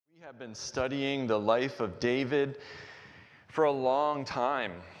have been studying the life of David for a long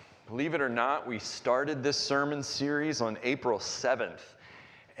time. Believe it or not, we started this sermon series on April 7th.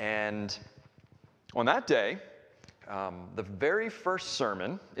 And on that day, the very first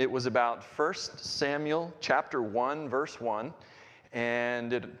sermon, it was about 1 Samuel chapter 1, verse 1,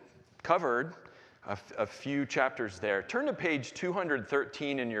 and it covered a few chapters there. Turn to page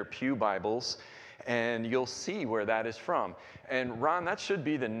 213 in your pew Bibles, and you'll see where that is from. And Ron, that should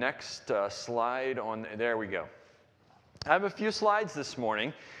be the next slide on, there we go. I have a few slides this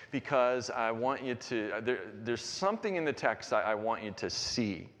morning because I want you to, there's something in the text I want you to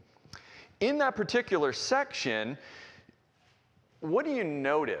see. In that particular section, what do you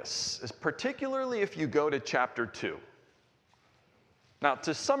notice, particularly if you go to chapter 2? Now,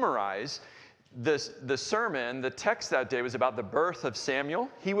 to summarize, the sermon, the text that day was about the birth of Samuel.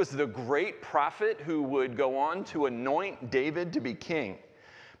 He was the great prophet who would go on to anoint David to be king.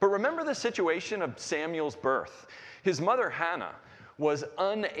 But remember the situation of Samuel's birth. His mother, Hannah, was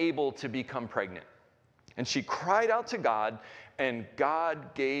unable to become pregnant. And she cried out to God, and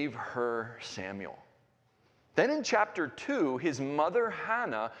God gave her Samuel. Then in chapter 2, his mother,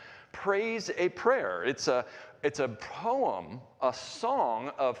 Hannah, prays a prayer. It's a poem, a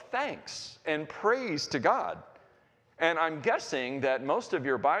song of thanks and praise to God. And I'm guessing that most of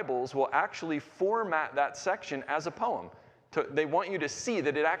your Bibles will actually format that section as a poem. They want you to see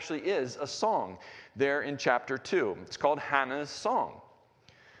that it actually is a song there in chapter 2. It's called Hannah's Song.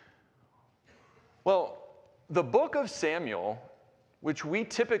 Well, the book of Samuel, which we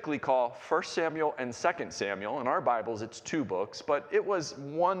typically call 1 Samuel and 2 Samuel. In our Bibles, it's two books, but it was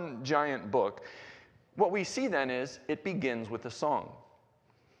one giant book. What we see then is it begins with a song.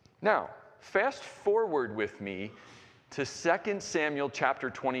 Now, fast forward with me to 2 Samuel chapter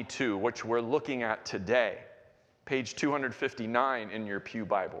 22, which we're looking at today, page 259 in your pew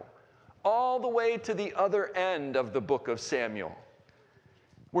Bible, all the way to the other end of the book of Samuel.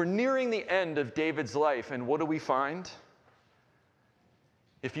 We're nearing the end of David's life, and what do we find?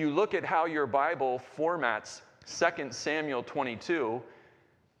 If you look at how your Bible formats 2 Samuel 22,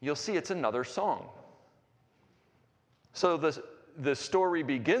 you'll see it's another song. So the story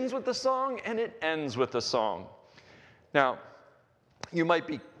begins with the song and it ends with the song. Now, you might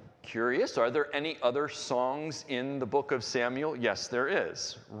be curious, are there any other songs in the book of Samuel? Yes, there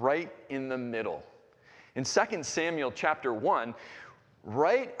is, right in the middle. In 2 Samuel chapter 1,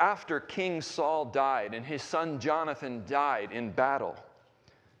 right after King Saul died and his son Jonathan died in battle,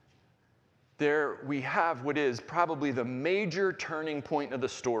 there we have what is probably the major turning point of the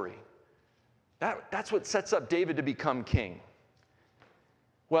story. That's what sets up David to become king.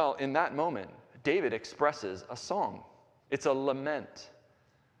 Well, in that moment, David expresses a song. It's a lament.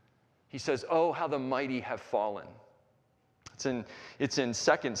 He says, "Oh, how the mighty have fallen." It's in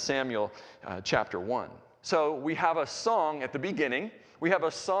 2 Samuel chapter 1. So we have a song at the beginning, we have a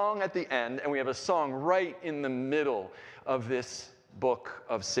song at the end, and we have a song right in the middle of this book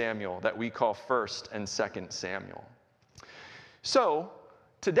of Samuel that we call 1 and 2 Samuel. So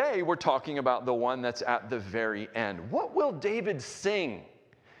today we're talking about the one that's at the very end. What will David sing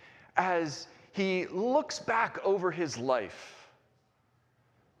as he looks back over his life?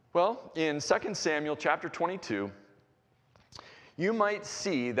 Well, in 2 Samuel chapter 22, you might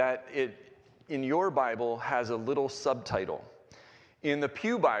see that it in your Bible has a little subtitle. In the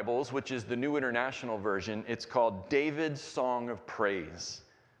Pew Bibles, which is the New International Version, it's called David's Song of Praise.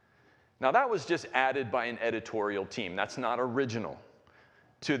 Now that was just added by an editorial team. That's not original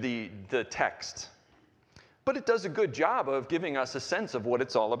to the text. But it does a good job of giving us a sense of what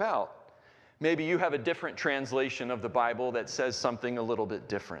it's all about. Maybe you have a different translation of the Bible that says something a little bit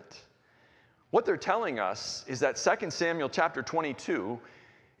different. What they're telling us is that 2 Samuel chapter 22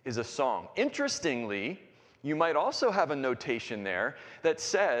 is a song. Interestingly, you might also have a notation there that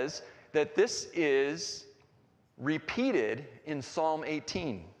says that this is repeated in Psalm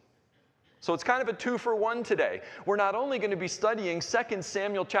 18. So it's kind of a 2-for-1 today. We're not only going to be studying 2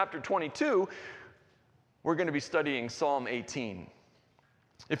 Samuel chapter 22, we're going to be studying Psalm 18.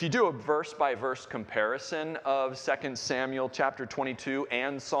 If you do a verse-by-verse comparison of 2 Samuel chapter 22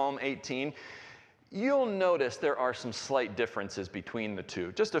 and Psalm 18, you'll notice there are some slight differences between the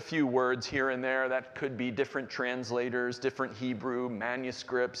two. Just a few words here and there. That could be different translators, different Hebrew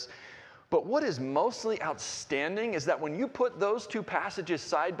manuscripts. But what is mostly outstanding is that when you put those two passages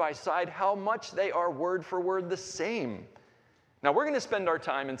side by side, how much they are word for word the same. Now, we're going to spend our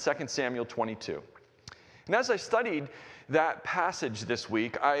time in 2 Samuel 22. And as I studied that passage this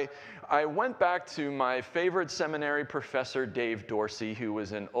week, I went back to my favorite seminary professor, Dave Dorsey, who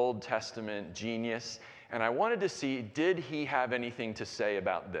was an Old Testament genius, And I wanted to see, did he have anything to say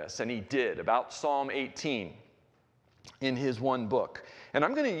about this? And he did, about Psalm 18 in his one book. And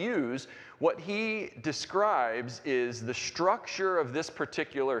I'm going to use what he describes is the structure of this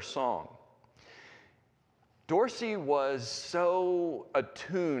particular song. Dorsey was so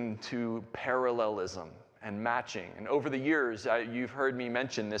attuned to parallelism and matching. And over the years, you've heard me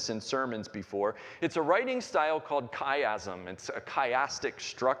mention this in sermons before. It's a writing style called chiasm. It's a chiastic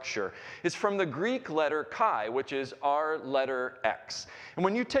structure. It's from the Greek letter chi, which is our letter X. And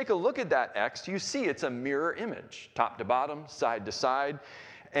when you take a look at that X, you see it's a mirror image, top to bottom, side to side.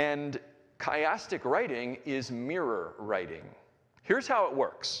 And chiastic writing is mirror writing. Here's how it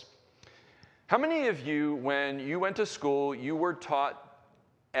works. How many of you, when you went to school, you were taught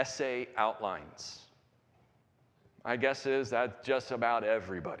essay outlines? My guess is that's just about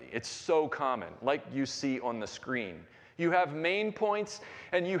everybody. It's so common, like you see on the screen. You have main points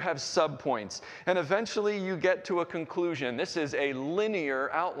and you have subpoints, and eventually you get to a conclusion. This is a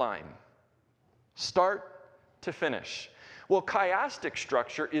linear outline, start to finish. Well, chiastic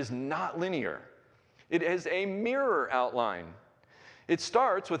structure is not linear. It is a mirror outline. It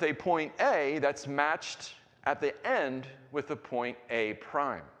starts with a point A that's matched at the end with a point A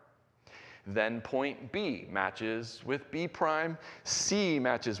prime. Then point B matches with B prime, C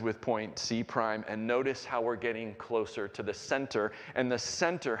matches with point C prime, and notice how we're getting closer to the center, and the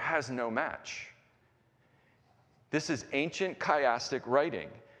center has no match. This is ancient chiastic writing,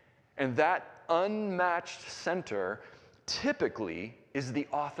 and that unmatched center typically is the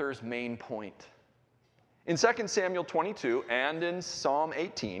author's main point. In 2 Samuel 22 and in Psalm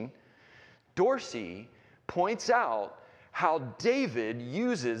 18, Dorsey points out how David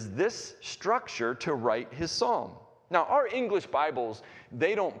uses this structure to write his psalm. Now, our English Bibles,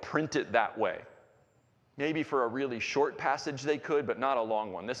 they don't print it that way. Maybe for a really short passage they could, but not a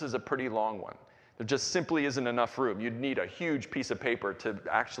long one. This is a pretty long one. There just simply isn't enough room. You'd need a huge piece of paper to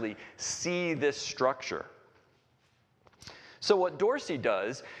actually see this structure. So what Dorsey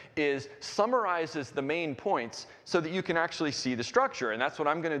does is summarizes the main points so that you can actually see the structure. And that's what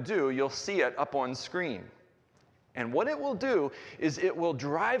I'm going to do. You'll see it up on screen. And what it will do is it will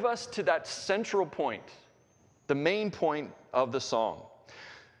drive us to that central point, the main point of the song.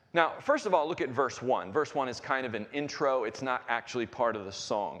 Now, first of all, look at verse 1. Verse 1 is kind of an intro. It's not actually part of the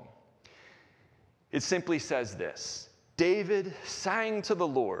song. It simply says this: David sang to the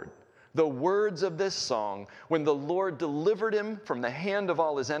Lord the words of this song when the Lord delivered him from the hand of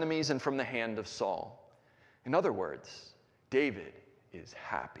all his enemies and from the hand of Saul. In other words, David is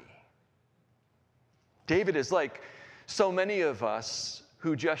happy. David is like so many of us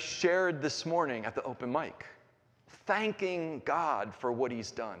who just shared this morning at the open mic, thanking God for what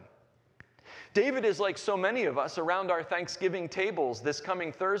he's done. David is like so many of us around our Thanksgiving tables this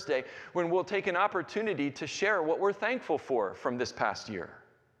coming Thursday, when we'll take an opportunity to share what we're thankful for from this past year.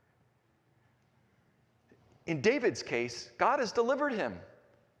 In David's case, God has delivered him,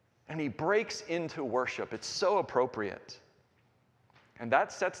 and he breaks into worship. It's so appropriate. And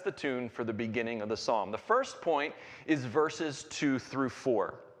that sets the tune for the beginning of the psalm. The first point is verses 2 through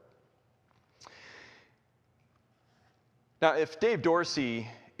 4. Now, if Dave Dorsey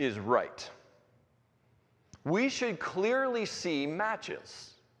is right, we should clearly see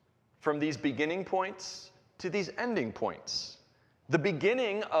matches from these beginning points to these ending points. The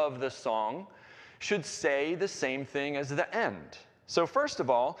beginning of the song should say the same thing as the end. So first of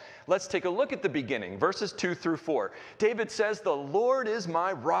all, let's take a look at the beginning, verses 2 through 4. David says, "The Lord is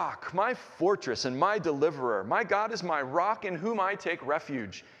my rock, my fortress, and my deliverer. My God is my rock in whom I take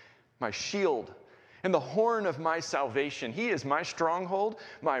refuge, my shield, and the horn of my salvation. He is my stronghold,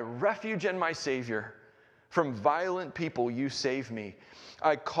 my refuge, and my Savior. From violent people you save me.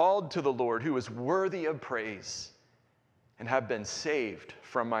 I called to the Lord, who is worthy of praise, and have been saved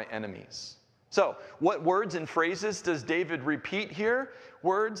from my enemies." So, what words and phrases does David repeat here?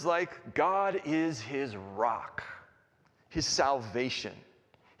 Words like, God is his rock, his salvation,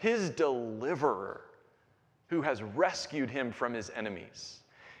 his deliverer, who has rescued him from his enemies.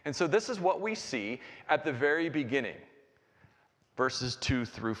 And so this is what we see at the very beginning, verses 2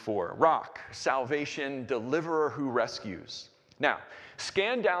 through 4. Rock, salvation, deliverer who rescues. Now,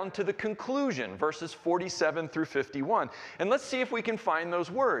 scan down to the conclusion, verses 47 through 51, and let's see if we can find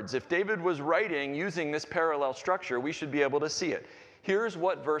those words. If David was writing using this parallel structure, we should be able to see it. Here's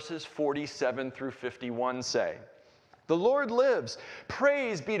what verses 47 through 51 say. The Lord lives.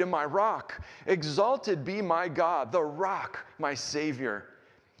 Praise be to my rock. Exalted be my God, the rock, my Savior.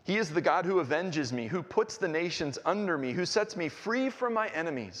 He is the God who avenges me, who puts the nations under me, who sets me free from my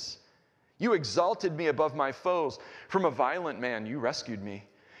enemies. You exalted me above my foes. From a violent man you rescued me.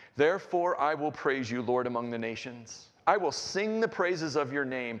 Therefore I will praise you, Lord, among the nations. I will sing the praises of your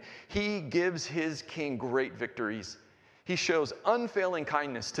name. He gives his king great victories. He shows unfailing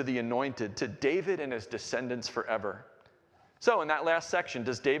kindness to the anointed, to David and his descendants forever. So in that last section,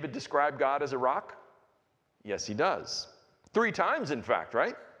 does David describe God as a rock? Yes, he does. 3 times, in fact,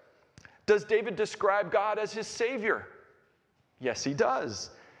 right? Does David describe God as his Savior? Yes, he does.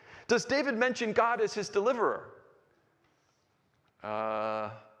 Does David mention God as his deliverer?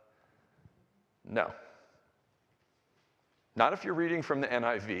 No. Not if you're reading from the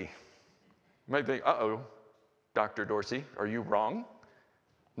NIV. You might think, uh-oh, Dr. Dorsey, are you wrong?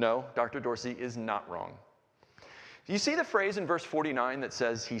 No, Dr. Dorsey is not wrong. You see the phrase in verse 49 that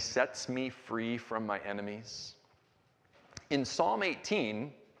says, he sets me free from my enemies? In Psalm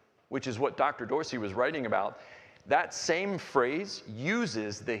 18, which is what Dr. Dorsey was writing about, that same phrase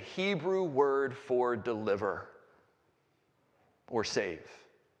uses the Hebrew word for deliver or save.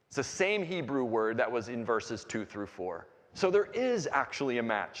 It's the same Hebrew word that was in verses 2 through 4. So there is actually a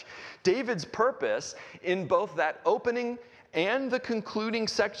match. David's purpose in both that opening and the concluding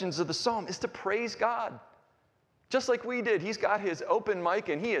sections of the psalm is to praise God. Just like we did, he's got his open mic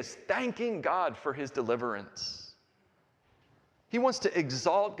and he is thanking God for his deliverance. He wants to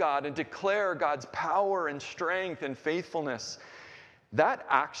exalt God and declare God's power and strength and faithfulness. That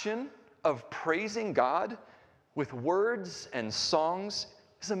action of praising God with words and songs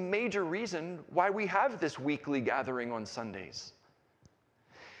is a major reason why we have this weekly gathering on Sundays.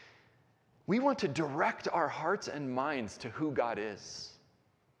 We want to direct our hearts and minds to who God is.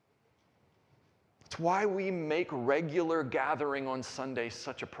 It's why we make regular gathering on Sunday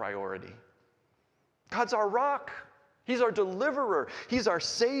such a priority. God's our rock. He's our deliverer. He's our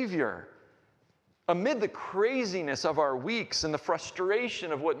Savior. Amid the craziness of our weeks and the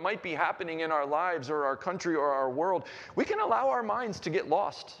frustration of what might be happening in our lives or our country or our world, we can allow our minds to get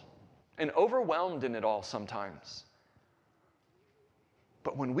lost and overwhelmed in it all sometimes.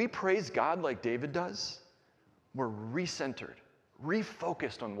 But when we praise God like David does, we're recentered,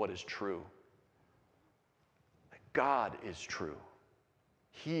 refocused on what is true. That God is true.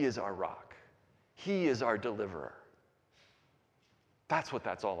 He is our rock. He is our deliverer. That's what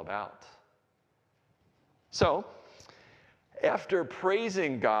that's all about. So, after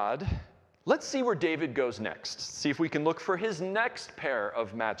praising God, let's see where David goes next. See if we can look for his next pair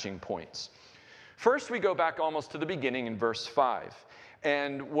of matching points. First, we go back almost to the beginning in verse 5.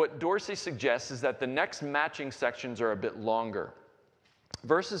 And what Dorsey suggests is that the next matching sections are a bit longer.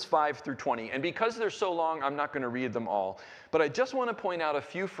 Verses 5 through 20. And because they're so long, I'm not going to read them all. But I just want to point out a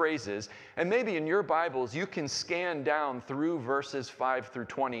few phrases. And maybe in your Bibles, you can scan down through verses 5 through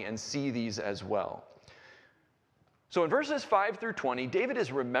 20 and see these as well. So in verses 5 through 20, David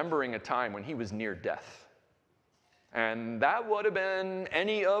is remembering a time when he was near death. And that would have been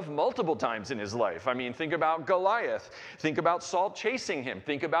any of multiple times in his life. I mean, think about Goliath. Think about Saul chasing him.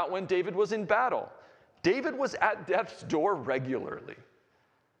 Think about when David was in battle. David was at death's door regularly.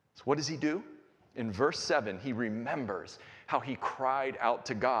 So what does he do? In verse 7, he remembers how he cried out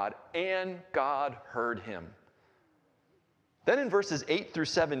to God, and God heard him. Then in verses 8 through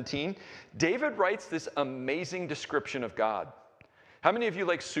 17, David writes this amazing description of God. How many of you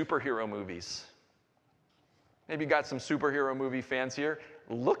like superhero movies? Maybe you got some superhero movie fans here.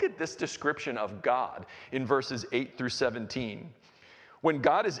 Look at this description of God in verses 8 through 17. When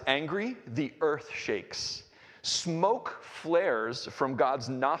God is angry, the earth shakes. Smoke flares from God's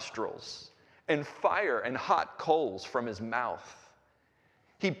nostrils, and fire and hot coals from his mouth.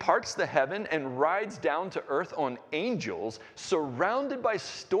 He parts the heaven and rides down to earth on angels, surrounded by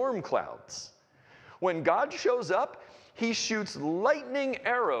storm clouds. When God shows up, he shoots lightning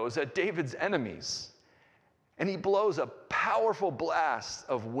arrows at David's enemies. And he blows a powerful blast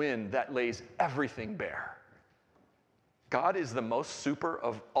of wind that lays everything bare. God is the most super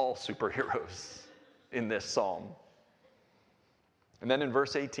of all superheroes in this psalm. And then in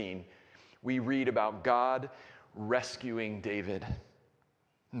verse 18, we read about God rescuing David.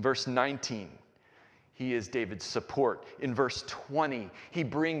 In verse 19, he is David's support. In verse 20, he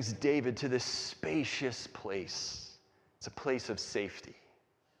brings David to this spacious place. It's a place of safety.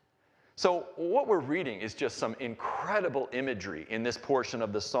 So what we're reading is just some incredible imagery in this portion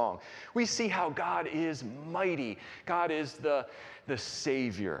of the song. We see how God is mighty. God is the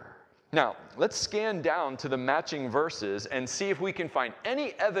Savior. Now, let's scan down to the matching verses and see if we can find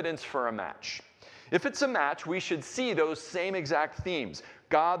any evidence for a match. If it's a match, we should see those same exact themes.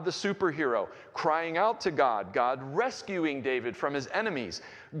 God the superhero, crying out to God, God rescuing David from his enemies,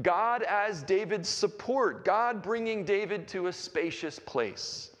 God as David's support, God bringing David to a spacious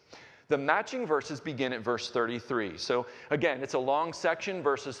place. The matching verses begin at verse 33. So again, it's a long section,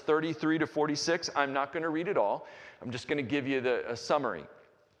 verses 33 to 46. I'm not going to read it all. I'm just going to give you a summary.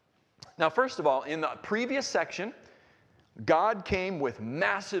 Now, first of all, in the previous section, God came with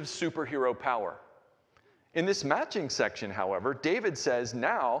massive superhero power. In this matching section, however, David says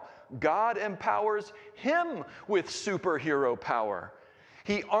now God empowers him with superhero power.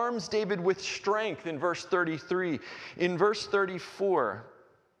 He arms David with strength in verse 33. In verse 34,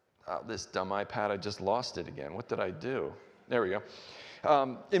 this dumb iPad, I just lost it again. What did I do? There we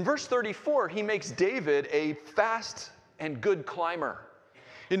go. In verse 34, he makes David a fast and good climber.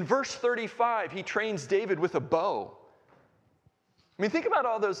 In verse 35, he trains David with a bow. I mean, think about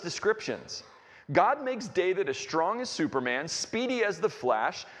all those descriptions. God makes David as strong as Superman, speedy as the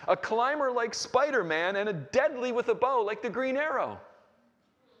Flash, a climber like Spider-Man, and a deadly with a bow like the Green Arrow.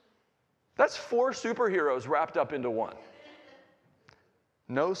 That's 4 superheroes wrapped up into one.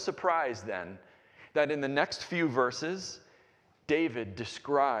 No surprise, then, that in the next few verses, David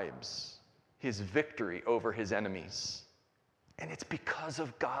describes his victory over his enemies. And it's because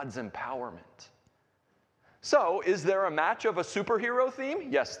of God's empowerment. So, is there a match of a superhero theme?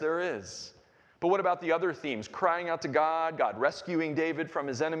 Yes, there is. But what about the other themes? Crying out to God, God rescuing David from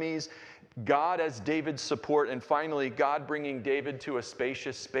his enemies, God as David's support, and finally, God bringing David to a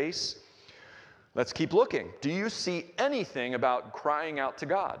spacious space? Let's keep looking. Do you see anything about crying out to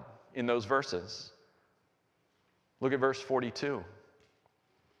God in those verses? Look at verse 42.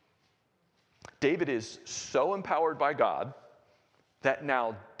 David is so empowered by God that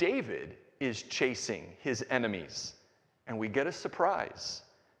now David is chasing his enemies. And we get a surprise.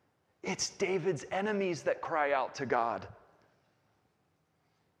 It's David's enemies that cry out to God.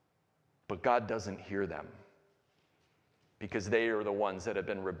 But God doesn't hear them because they are the ones that have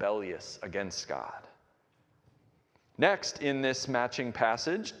been rebellious against God. Next, in this matching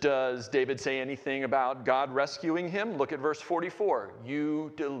passage, does David say anything about God rescuing him? Look at verse 44.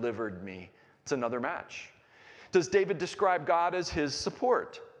 You delivered me. It's another match. Does David describe God as his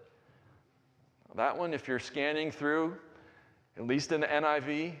support? That one, if you're scanning through, at least in the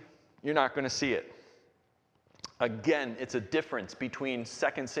NIV, you're not going to see it. Again, it's a difference between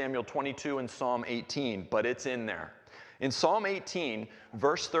 2 Samuel 22 and Psalm 18, but it's in there. In Psalm 18,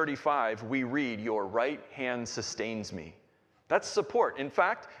 verse 35, we read, your right hand sustains me. That's support. In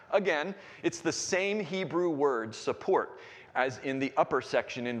fact, again, it's the same Hebrew word, support, as in the upper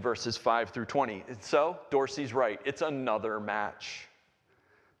section in verses 5 through 20. So, Dorsey's right. It's another match.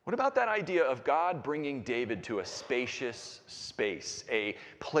 What about that idea of God bringing David to a spacious space, a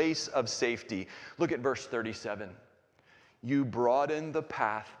place of safety? Look at verse 37. You broaden the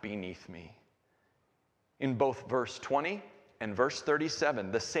path beneath me. In both verse 20 and verse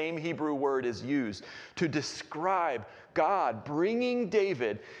 37, the same Hebrew word is used to describe God bringing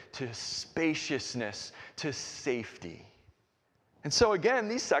David to spaciousness, to safety. And so again,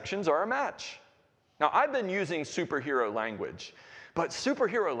 these sections are a match. Now, I've been using superhero language, but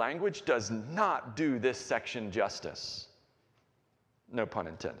superhero language does not do this section justice. No pun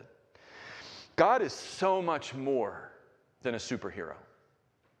intended. God is so much more than a superhero.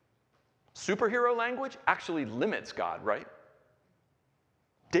 Superhero language actually limits God, right?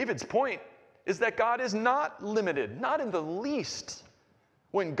 David's point is that God is not limited, not in the least.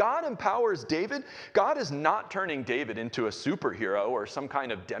 When God empowers David, God is not turning David into a superhero or some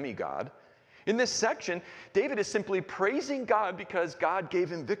kind of demigod. In this section, David is simply praising God because God gave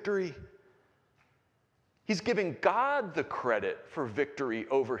him victory. He's giving God the credit for victory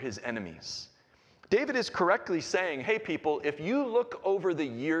over his enemies. David is correctly saying, hey people, if you look over the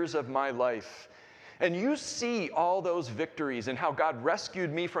years of my life and you see all those victories and how God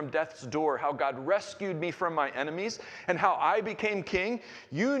rescued me from death's door, how God rescued me from my enemies, and how I became king,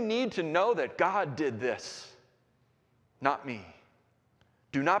 you need to know that God did this, not me.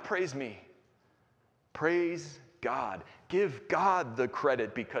 Do not praise me. Praise God. Give God the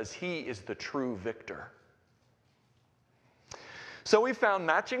credit because he is the true victor. So we found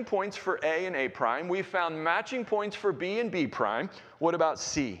matching points for A and A prime. We found matching points for B and B prime. What about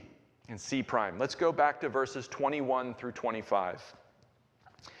C and C prime? Let's go back to verses 21 through 25.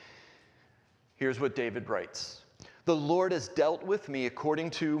 Here's what David writes. The Lord has dealt with me according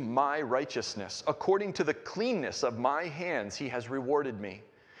to my righteousness. According to the cleanness of my hands, he has rewarded me.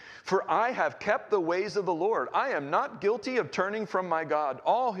 For I have kept the ways of the Lord. I am not guilty of turning from my God.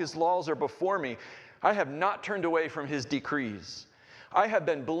 All his laws are before me. I have not turned away from his decrees. I have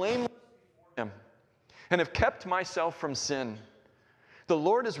been blameless before him and have kept myself from sin. The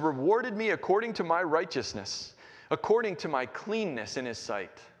Lord has rewarded me according to my righteousness, according to my cleanness in his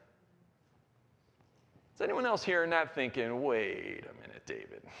sight. Is anyone else hearing that thinking, wait a minute,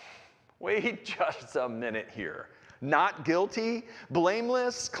 David, Wait just a minute here. Not guilty,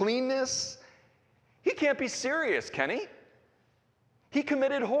 blameless, cleanness? He can't be serious, can he? He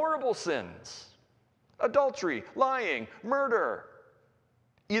committed horrible sins. Adultery, lying, murder.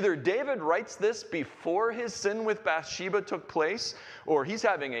 Either David writes this before his sin with Bathsheba took place, or he's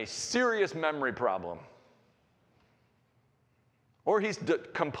having a serious memory problem. Or he's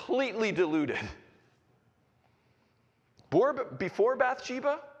completely deluded. Before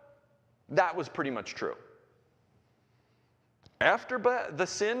Bathsheba, that was pretty much true. After the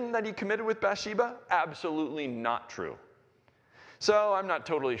sin that he committed with Bathsheba, absolutely not true. So I'm not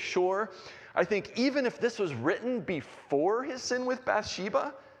totally sure. I think even if this was written before his sin with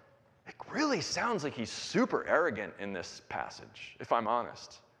Bathsheba, it really sounds like he's super arrogant in this passage, if I'm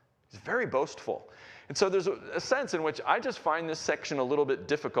honest. He's very boastful. And so there's a sense in which I just find this section a little bit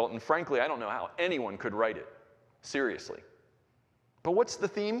difficult, and frankly, I don't know how anyone could write it seriously. But what's the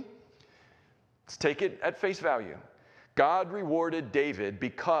theme? Let's take it at face value. God rewarded David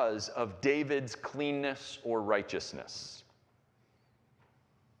because of David's cleanness or righteousness.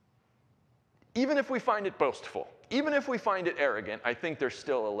 Even if we find it boastful, even if we find it arrogant, I think there's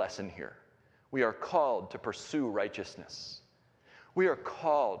still a lesson here. We are called to pursue righteousness. We are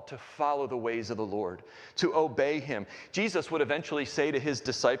called to follow the ways of the Lord, to obey him. Jesus would eventually say to his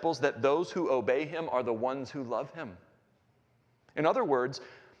disciples that those who obey him are the ones who love him. In other words,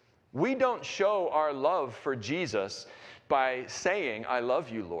 we don't show our love for Jesus by saying, "I love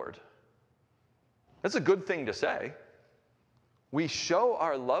you, Lord." That's a good thing to say. We show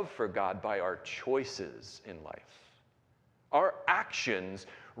our love for God by our choices in life. Our actions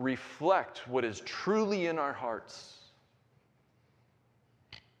reflect what is truly in our hearts.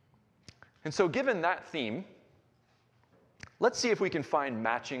 And so given that theme, let's see if we can find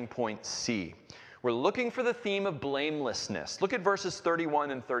matching point C. We're looking for the theme of blamelessness. Look at verses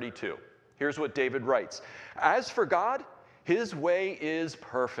 31 and 32. Here's what David writes. As for God, his way is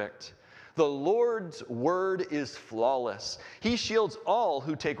perfect. The Lord's word is flawless. He shields all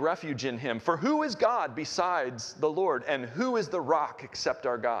who take refuge in him. For who is God besides the Lord? And who is the rock except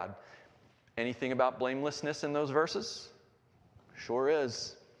our God? Anything about blamelessness in those verses? Sure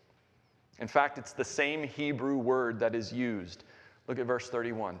is. In fact, it's the same Hebrew word that is used. Look at verse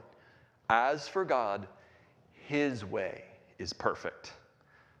 31. As for God, his way is perfect.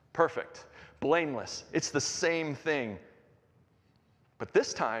 Perfect. Blameless. It's the same thing. But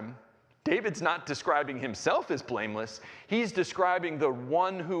this time, David's not describing himself as blameless. He's describing the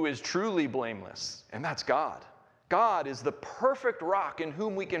one who is truly blameless, and that's God. God is the perfect rock in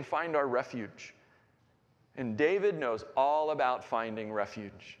whom we can find our refuge. And David knows all about finding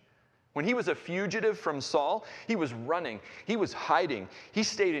refuge. When he was a fugitive from Saul, he was running, he was hiding, he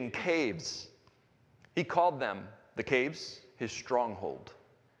stayed in caves. He called them, the caves, his stronghold.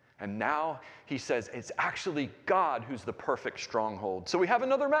 And now he says it's actually God who's the perfect stronghold. So we have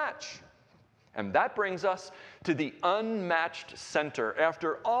another match. And that brings us to the unmatched center.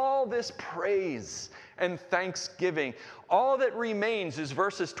 After all this praise and thanksgiving, all that remains is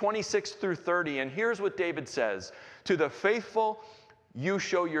verses 26 through 30. And here's what David says. To the faithful, you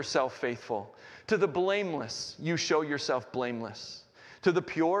show yourself faithful. To the blameless, you show yourself blameless. To the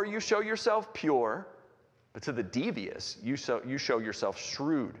pure, you show yourself pure. But to the devious, you show yourself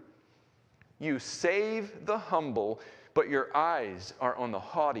shrewd. You save the humble, but your eyes are on the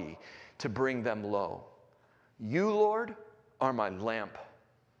haughty to bring them low. You, Lord, are my lamp.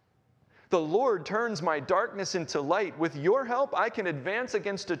 The Lord turns my darkness into light. With your help, I can advance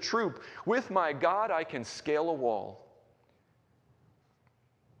against a troop. With my God, I can scale a wall.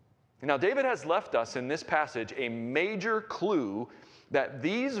 Now, David has left us in this passage a major clue that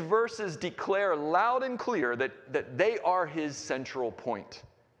these verses declare loud and clear that they are his central point.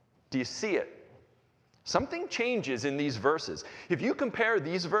 Do you see it? Something changes in these verses. If you compare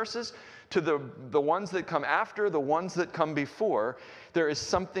these verses to the ones that come after, the ones that come before, there is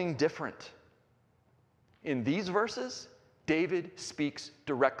something different. In these verses, David speaks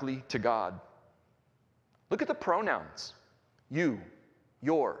directly to God. Look at the pronouns. You,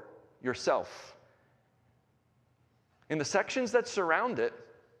 your, yourself. In the sections that surround it,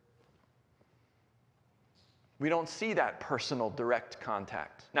 we don't see that personal direct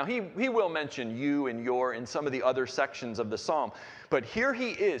contact. Now, he will mention you and your in some of the other sections of the psalm, but here he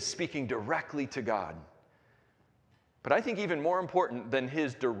is speaking directly to God. But I think even more important than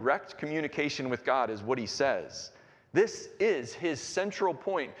his direct communication with God is what he says. This is his central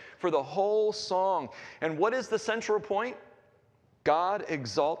point for the whole song. And what is the central point? God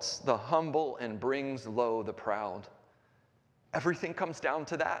exalts the humble and brings low the proud. Everything comes down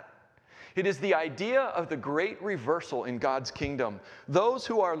to that. It is the idea of the great reversal in God's kingdom. Those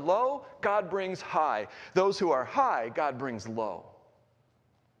who are low, God brings high. Those who are high, God brings low.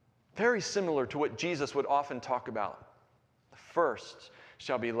 Very similar to what Jesus would often talk about. The first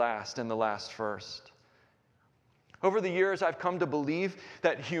shall be last, and the last first. Over the years, I've come to believe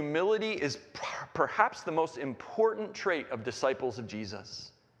that humility is perhaps the most important trait of disciples of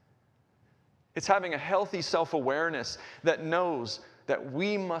Jesus. It's having a healthy self-awareness that knows that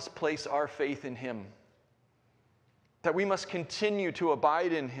we must place our faith in Him, that we must continue to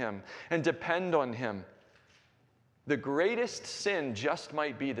abide in Him and depend on Him. The greatest sin just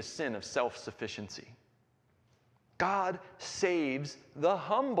might be the sin of self-sufficiency. God saves the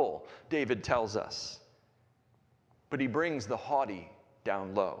humble, David tells us, but He brings the haughty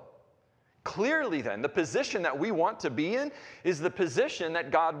down low. Clearly then, the position that we want to be in is the position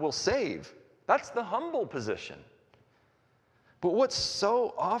that God will save. That's the humble position. But what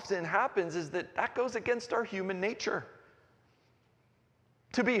so often happens is that goes against our human nature.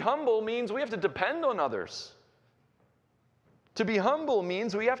 To be humble means we have to depend on others. To be humble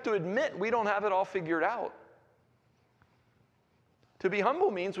means we have to admit we don't have it all figured out. To be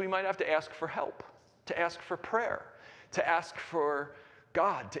humble means we might have to ask for help, to ask for prayer, to ask for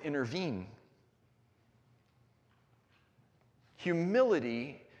God to intervene.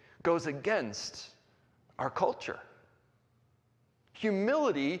 Humility goes against our culture.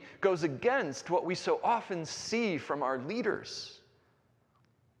 Humility goes against what we so often see from our leaders.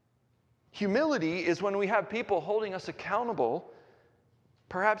 Humility is when we have people holding us accountable,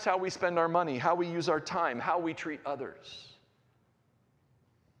 perhaps how we spend our money, how we use our time, how we treat others.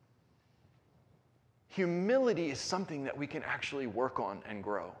 Humility is something that we can actually work on and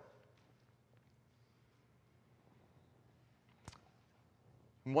grow.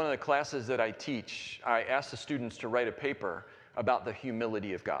 In one of the classes that I teach, I ask the students to write a paper about the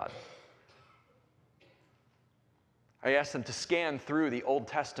humility of God. I ask them to scan through the Old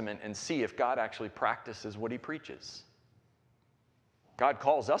Testament and see if God actually practices what He preaches. God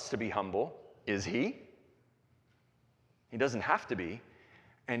calls us to be humble. Is He? He doesn't have to be.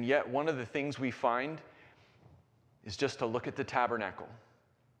 And yet one of the things we find is just to look at the tabernacle.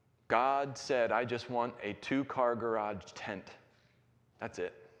 God said, I just want a 2-car garage tent. That's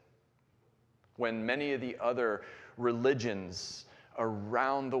it. When many of the other religions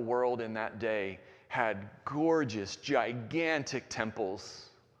around the world in that day had gorgeous, gigantic temples,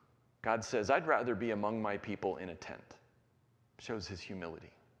 God says, I'd rather be among my people in a tent. Shows His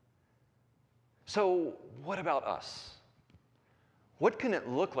humility. So what about us? What can it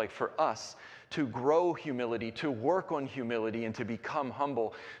look like for us to grow humility, to work on humility, and to become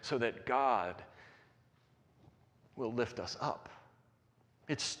humble so that God will lift us up?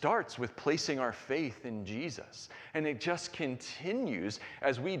 It starts with placing our faith in Jesus, and it just continues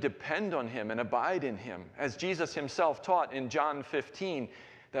as we depend on Him and abide in Him. As Jesus Himself taught in John 15,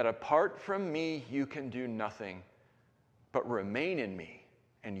 that apart from me you can do nothing, but remain in me,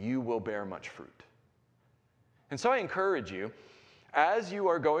 and you will bear much fruit. And so I encourage you, as you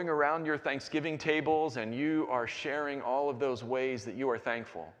are going around your Thanksgiving tables and you are sharing all of those ways that you are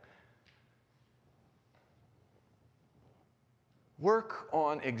thankful, work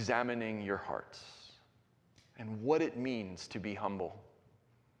on examining your hearts and what it means to be humble.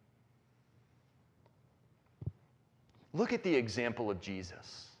 Look at the example of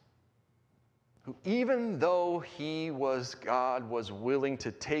Jesus, who even though He was God, was willing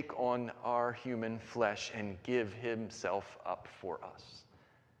to take on our human flesh and give Himself up for us.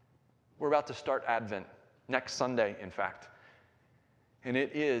 We're about to start Advent, next Sunday, in fact. And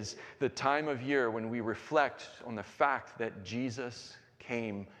it is the time of year when we reflect on the fact that Jesus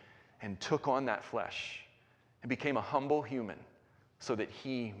came and took on that flesh and became a humble human so that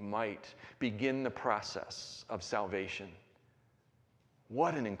He might begin the process of salvation.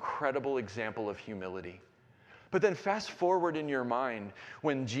 What an incredible example of humility. But then fast forward in your mind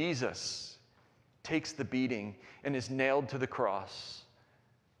when Jesus takes the beating and is nailed to the cross,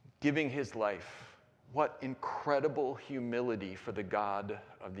 giving His life. What incredible humility for the God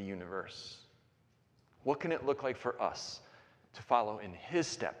of the universe. What can it look like for us to follow in His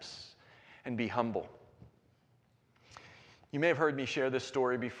steps and be humble? You may have heard me share this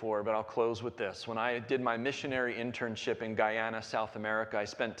story before, but I'll close with this. When I did my missionary internship in Guyana, South America, I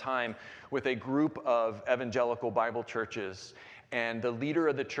spent time with a group of evangelical Bible churches, and the leader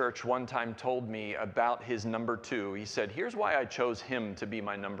of the church one time told me about his number 2. He said, here's why I chose him to be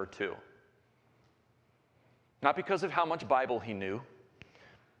my number 2. Not because of how much Bible he knew,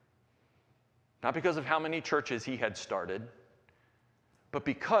 not because of how many churches he had started, but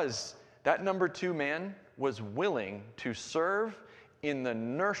because that number 2 man was willing to serve in the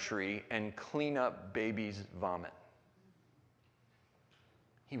nursery and clean up baby's vomit.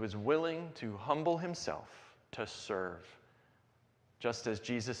 He was willing to humble himself to serve. Just as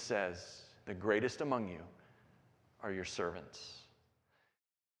Jesus says, the greatest among you are your servants.